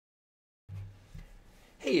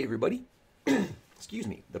Hey everybody, excuse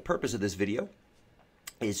me. The purpose of this video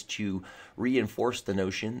is to reinforce the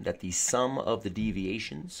notion that the sum of the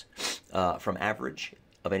deviations from average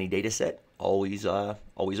of any data set always are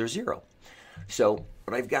zero. So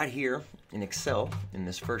what I've got here in Excel in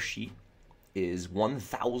this first sheet is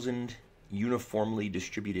 1,000 uniformly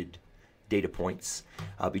distributed data points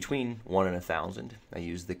between 1 and 1,000. I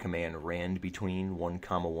use the command rand between 1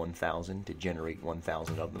 comma 1,000 to generate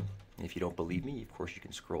 1,000 of them. And if you don't believe me, of course you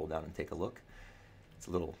can scroll down and take a look. It's a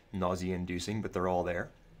little nausea-inducing, but they're all there.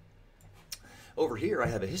 Over here I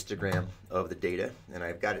have a histogram of the data, and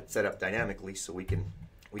I've got it set up dynamically so we can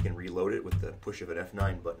reload it with the push of an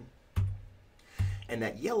F9 button. And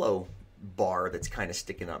that yellow bar that's kind of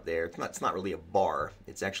sticking up there, it's not really a bar,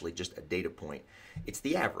 it's actually just a data point. It's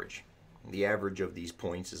the average. The average of these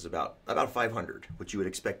points is about 500, which you would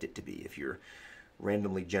expect it to be. If you're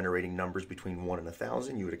randomly generating numbers between 1 and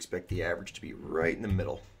 1,000, you would expect the average to be right in the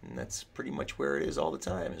middle. And that's pretty much where it is all the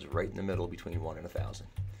time, is right in the middle between 1 and 1,000.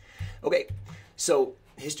 Okay, so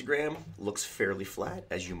histogram looks fairly flat,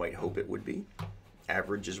 as you might hope it would be.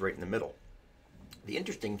 Average is right in the middle. The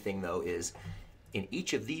interesting thing, though, is in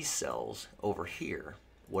each of these cells over here,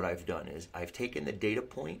 what I've done is I've taken the data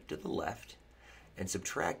point to the left and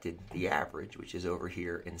subtracted the average, which is over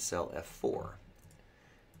here in cell F4.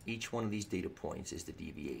 Each one of these data points is the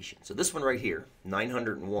deviation. So this one right here,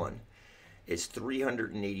 901, is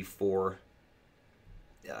 384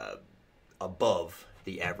 above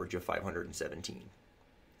the average of 517.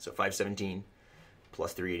 So 517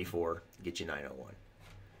 plus 384 gets you 901.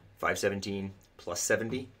 517 plus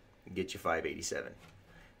 70 gets you 587.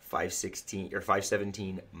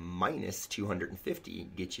 517 minus 250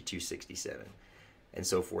 gets you 267, and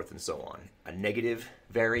so forth and so on. A negative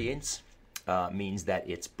variance means that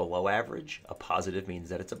it's below average. A positive means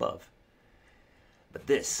that it's above. But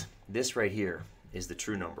this right here is the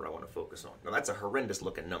true number I want to focus on. Now that's a horrendous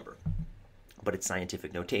looking number, but it's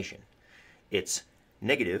scientific notation. It's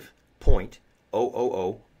negative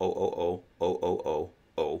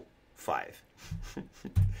 0.000000005.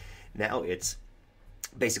 Now it's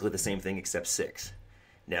basically the same thing except 6.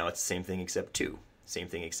 Now it's the same thing except 2. Same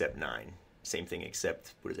thing except 9. Same thing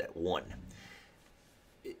except, 1.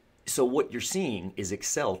 So what you're seeing is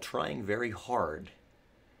Excel trying very hard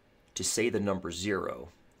to say the number 0,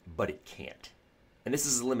 but it can't. And this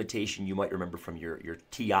is a limitation you might remember from your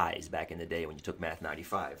TIs back in the day when you took Math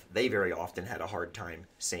 95. They very often had a hard time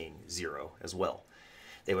saying 0 as well.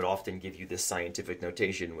 They would often give you this scientific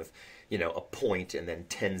notation with, a point and then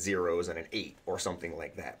 10 zeros and an 8 or something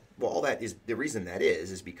like that. Well, all that is, the reason that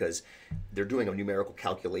is because they're doing a numerical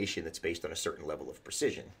calculation that's based on a certain level of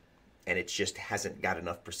precision. And it just hasn't got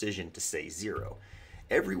enough precision to say 0.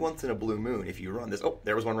 Every once in a blue moon, if you run this, oh,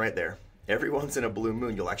 there was one right there. Every once in a blue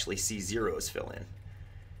moon, you'll actually see zeros fill in.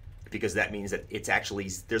 Because that means that it's actually,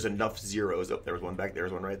 there's enough zeros. Oh, there was one back,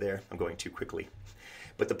 there's one right there. I'm going too quickly.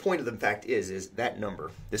 But the point of the fact is that number,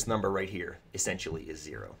 this number right here, essentially is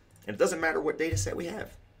 0. And it doesn't matter what data set we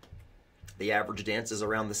have. The average dances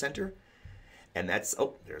around the center, and that's,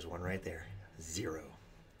 oh, there's one right there, 0.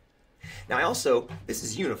 Now this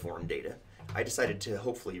is uniform data. I decided to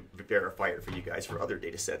hopefully verify it for you guys for other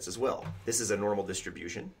data sets as well. This is a normal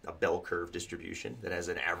distribution, a bell curve distribution that has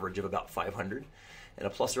an average of about 500 and a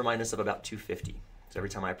plus or minus of about 250. So every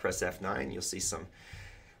time I press F9, you'll see some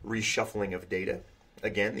reshuffling of data.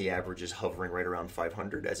 Again, the average is hovering right around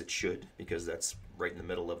 500, as it should, because that's right in the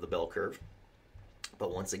middle of the bell curve.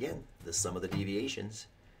 But once again, the sum of the deviations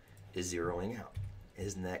is zeroing out.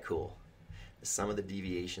 Isn't that cool? The sum of the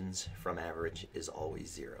deviations from average is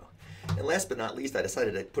always 0. And last but not least, I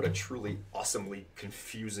decided to put a truly awesomely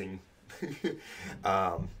confusing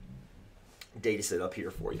data set up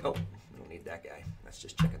here for you. Oh, we don't need that guy. That's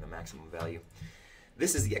just checking the maximum value.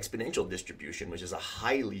 This is the exponential distribution, which is a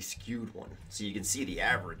highly skewed one. So you can see the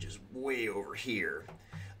average is way over here.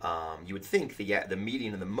 You would think the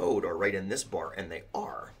median and the mode are right in this bar, and they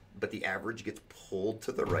are. But the average gets pulled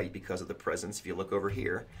to the right because of the presence, if you look over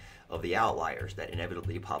here, of the outliers that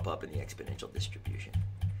inevitably pop up in the exponential distribution.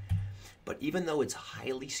 But even though it's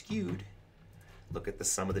highly skewed, look at the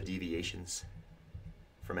sum of the deviations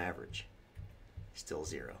from average. Still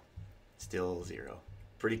 0. Still 0.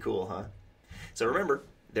 Pretty cool, huh? So remember,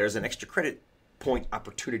 there's an extra credit point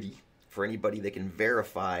opportunity for anybody that can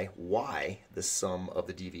verify why the sum of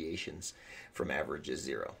the deviations from average is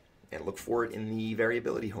 0. And look for it in the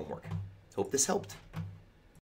variability homework. Hope this helped.